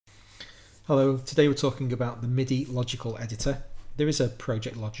Hello, today we're talking about the Midi logical editor. There is a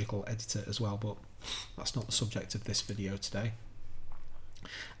project logical editor as well, but that's not the subject of this video today.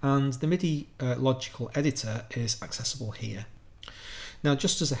 And the Midi logical editor is accessible here. Now,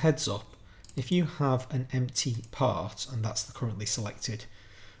 just as a heads up, if you have an empty part, and that's the currently selected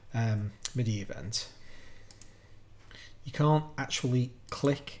Midi event, you can't actually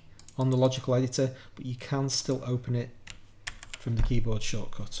click on the logical editor, but you can still open it from the keyboard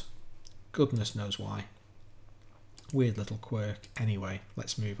shortcut. Goodness knows why. Weird little quirk. Anyway,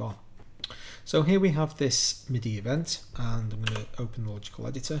 let's move on. So here we have this Midi event, and I'm going to open the logical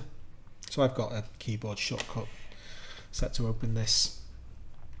editor. So I've got a keyboard shortcut set to open this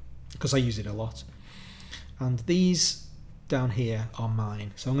because I use it a lot. And these down here are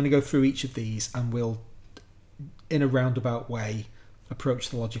mine. So I'm going to go through each of these and we'll, in a roundabout way, approach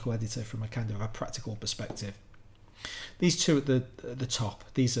the logical editor from a kind of a practical perspective. These two at the top,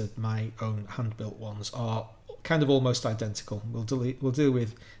 these are my own hand-built ones, are kind of almost identical. We'll deal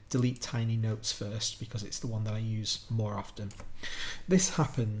with delete tiny notes first because it's the one that I use more often. This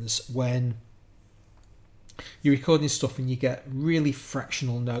happens when you're recording stuff and you get really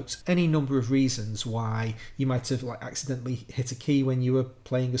fractional notes. Any number of reasons why you might have accidentally hit a key when you were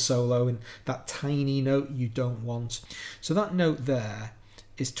playing a solo, and that tiny note you don't want. So that note there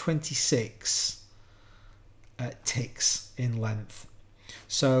is 26 ticks in length.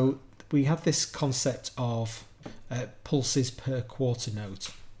 So we have this concept of pulses per quarter note.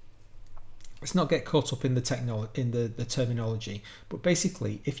 Let's not get caught up in the terminology, but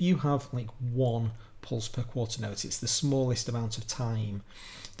basically if you have like one pulse per quarter note, it's the smallest amount of time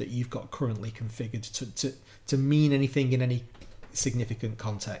that you've got currently configured to mean anything in any significant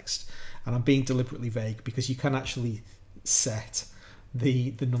context. And I'm being deliberately vague because you can actually set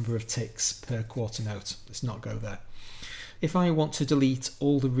the number of ticks per quarter note. Let's not go there. If I want to delete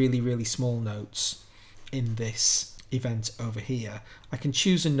all the really small notes in this event over here, I can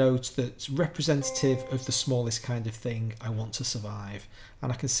choose a note that's representative of the smallest kind of thing I want to survive, and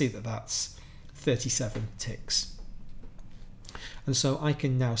I can see that that's 37 ticks. And so I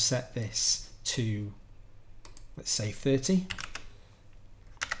can now set this to, let's say, 30.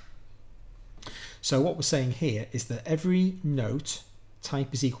 So what we're saying here is that every note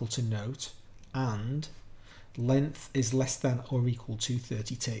type is equal to note and length is less than or equal to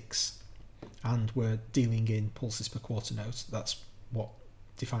 30 ticks, and we're dealing in pulses per quarter note. That's what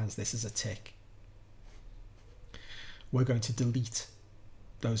defines this as a tick. We're going to delete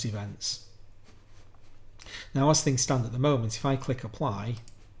those events. Now, as things stand at the moment, if I click apply,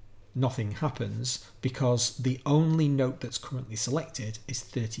 nothing happens because the only note that's currently selected is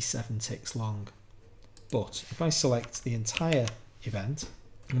 37 ticks long. But if I select the entire event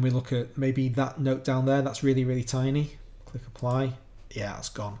and we look at maybe that note down there that's really tiny, click apply, yeah, it's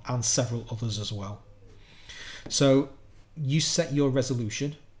gone, and several others as well. So you set your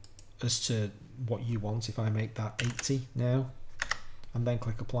resolution as to what you want. If I make that 80 now and then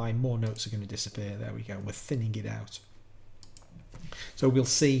click apply, more notes are going to disappear. There we go, we're thinning it out. So we'll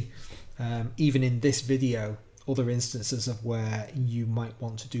see even in this video other instances of where you might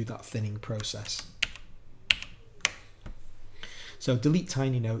want to do that thinning process. So delete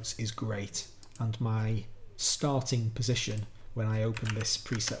tiny notes is great, and my starting position when I open this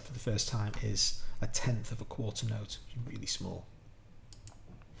preset for the first time is 1/10 of a quarter note, really small.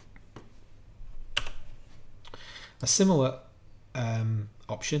 A similar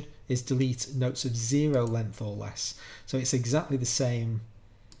option is delete notes of 0 length or less. So it's exactly the same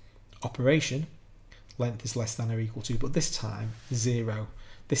operation, length is less than or equal to, but this time 0.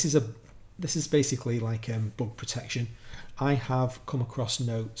 This is basically like bug protection. I have come across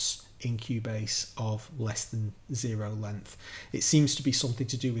notes in Cubase of less than 0 length. It seems to be something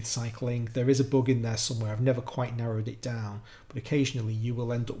to do with cycling. There is a bug in there somewhere. I've never quite narrowed it down, but occasionally you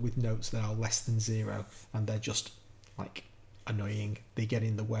will end up with notes that are less than 0 and they're just like annoying. They get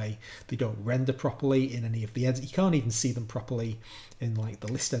in the way. They don't render properly in any of the edits. You can't even see them properly in like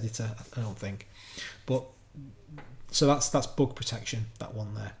the list editor, I don't think. But so that's bug protection, that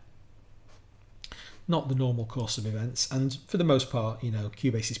one there. Not the normal course of events, and for the most part, you know,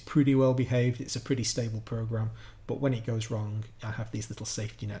 Cubase is pretty well behaved. It's a pretty stable program, but when it goes wrong, I have these little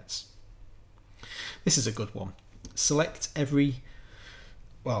safety nets. This is a good one. Select every,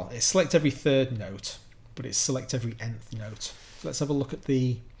 well, it's select every third note, but it's select every nth note. So let's have a look at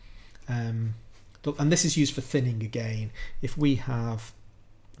the, and this is used for thinning again. If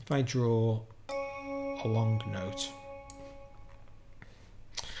I draw a long note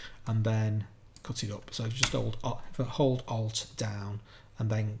and then cut it up, so just hold Alt down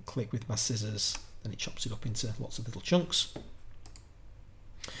and then click with my scissors, then it chops it up into lots of little chunks.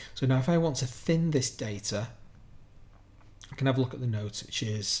 So now if I want to thin this data, I can have a look at the note, which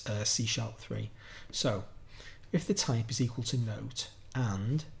is C#3. So if the type is equal to note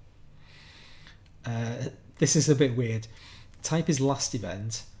and this is a bit weird, type is last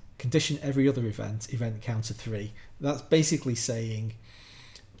event, condition every other event, event counter 3. That's basically saying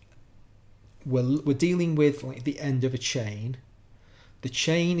we're dealing with like the end of a chain. The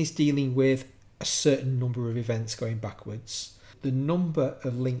chain is dealing with a certain number of events going backwards. The number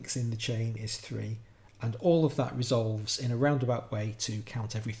of links in the chain is 3, and all of that resolves in a roundabout way to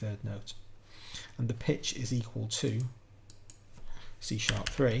count every third note. And the pitch is equal to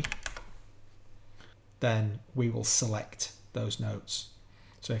C#3. Then we will select those notes.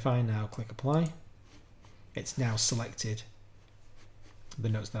 So if I now click apply, it's now selected the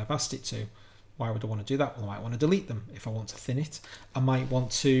notes that I've asked it to. Why would I want to do that? Well, I might want to delete them if I want to thin it. I might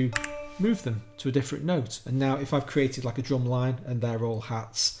want to move them to a different note. And now if I've created like a drum line and they're all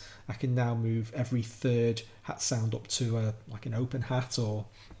hats, I can now move every third hat sound up to like an open hat or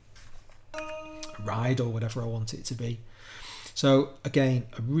a ride or whatever I want it to be. So again,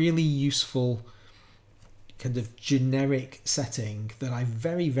 a really useful kind of generic setting that I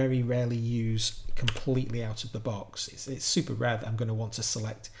very, very rarely use completely out of the box. It's super rare that I'm going to want to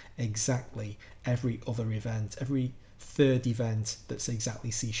select exactly every other event, every third event that's exactly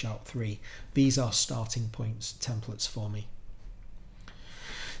C#3. These are starting points templates for me.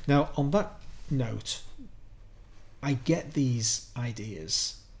 Now on that note, I get these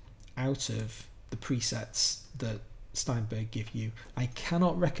ideas out of the presets that Steinberg give you. I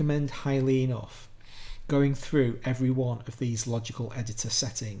cannot recommend highly enough going through every one of these logical editor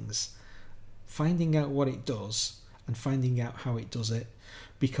settings, finding out what it does and finding out how it does it,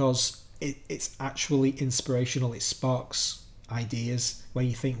 because it's actually inspirational. It sparks ideas where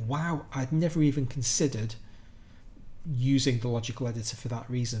you think, wow, I'd never even considered using the logical editor for that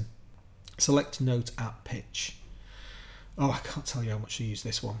reason. Select note at pitch. Oh, I can't tell you how much I use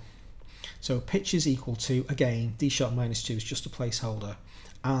this one. So pitch is equal to, again, D#-2 is just a placeholder,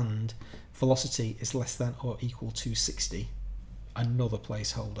 and velocity is less than or equal to 60, another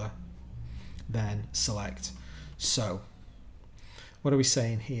placeholder, then select. So what are we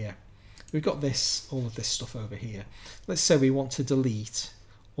saying here? We've got this, all of this stuff over here. Let's say we want to delete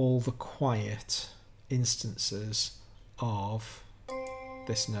all the quiet instances of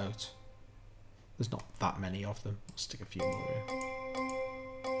this note. There's not that many of them. I'll stick a few more here.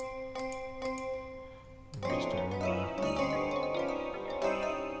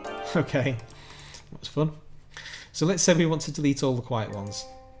 Okay, that was fun. So let's say we want to delete all the quiet ones.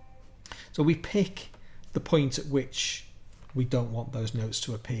 So we pick the point at which we don't want those notes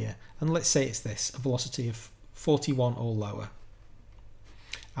to appear. And let's say it's this, a velocity of 41 or lower.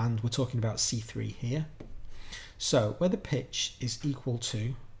 And we're talking about C3 here. So where the pitch is equal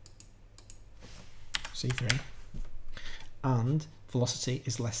to C3 and velocity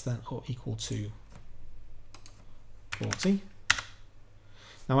is less than or equal to 40.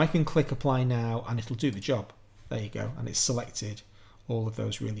 Now I can click apply now and it'll do the job. There you go, and it's selected all of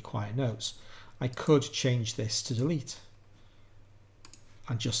those really quiet notes. I could change this to delete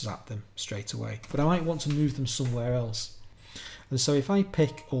and just zap them straight away, but I might want to move them somewhere else. And so if I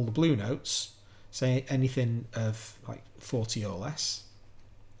pick all the blue notes, say anything of like 40 or less,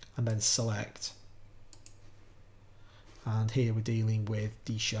 and then select, and here we're dealing with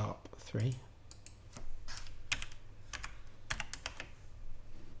D#3.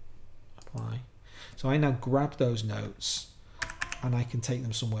 Apply. So I now grab those notes and I can take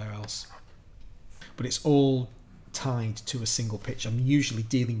them somewhere else. But it's all tied to a single pitch. I'm usually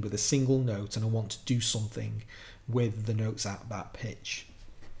dealing with a single note and I want to do something with the notes at that pitch.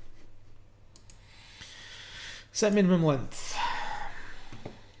 Set minimum length.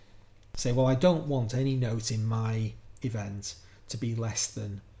 Say, well, I don't want any note in my event to be less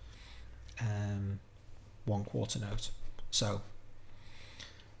than 1/4 note. So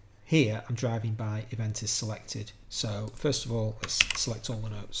here I'm driving by event is selected. So first of all, let's select all the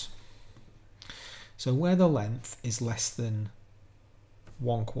notes. So where the length is less than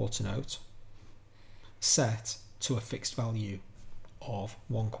 1/4 note, set to a fixed value of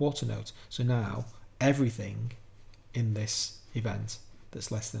 1/4 note. So now everything in this event that's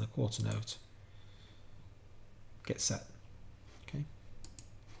less than 1/4 note gets set. Okay.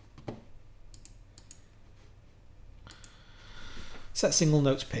 Set single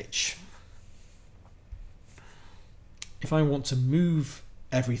note pitch. If I want to move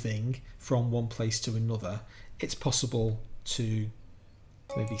everything from one place to another, it's possible to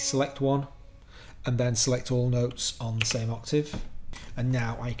maybe select one and then select all notes on the same octave, and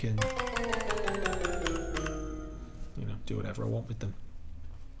now I can do whatever I want with them.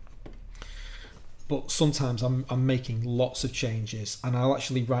 but sometimes I'm making lots of changes, and I'll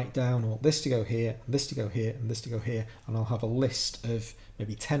actually write down, I want this to go here, and this to go here, and this to go here, and I'll have a list of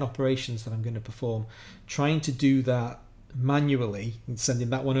maybe 10 operations that I'm going to perform, trying to do that manually and sending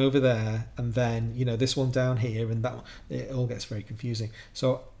that one over there, and then, you know, this one down here, and that one. It all gets very confusing.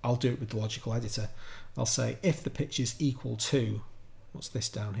 So I'll do it with the logical editor. I'll say if the pitch is equal to, what's this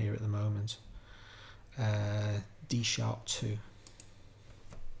down here at the moment, D#2,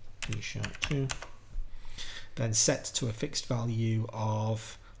 D#2, then set to a fixed value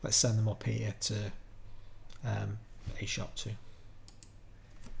of, let's send them up here to A#2.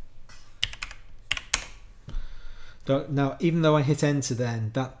 Now, even though I hit enter,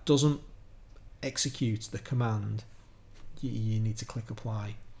 then that doesn't execute the command. You need to click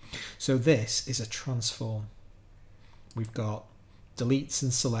apply. So this is a transform. We've got deletes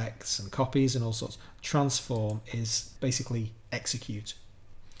and selects and copies and all sorts. Transform is basically execute.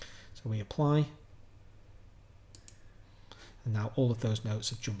 So we apply, and now all of those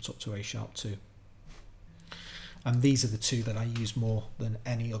notes have jumped up to A#2. And these are the two that I use more than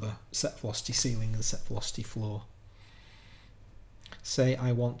any other: set velocity ceiling and set velocity floor. Say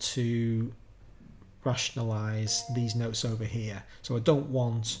I want to rationalize these notes over here, so I don't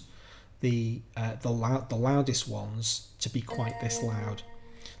want the loudest ones to be quite this loud.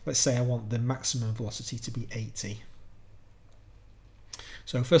 Let's say I want the maximum velocity to be 80.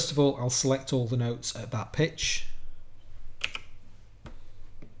 So first of all, I'll select all the notes at that pitch,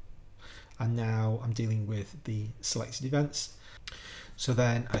 and now I'm dealing with the selected events. So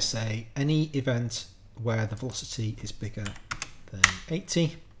then I say any event where the velocity is bigger than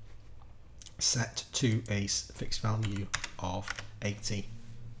 80, set to a fixed value of 80,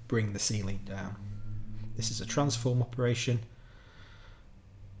 bring the ceiling down. This is a transform operation.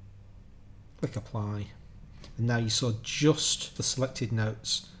 Click apply, and now you saw just the selected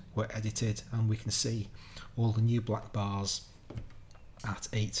notes were edited, and we can see all the new black bars at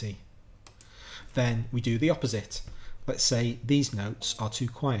 80. Then we do the opposite. Let's say these notes are too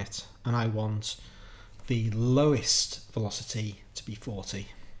quiet and I want the lowest velocity to be 40.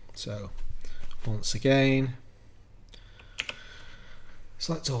 So once again,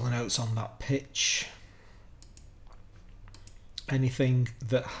 select all the notes on that pitch. Anything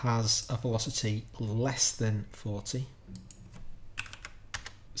that has a velocity less than 40,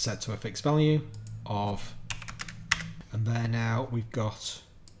 set to a fixed value of, and there now we've got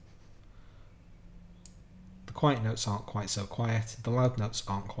the quiet notes aren't quite so quiet, the loud notes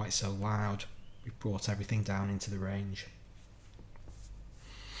aren't quite so loud. We've brought everything down into the range.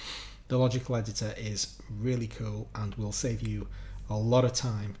 The logical editor is really cool and will save you a lot of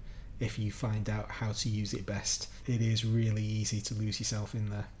time if you find out how to use it best. It is really easy to lose yourself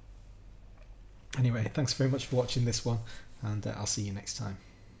in there. Anyway, thanks very much for watching this one, and I'll see you next time.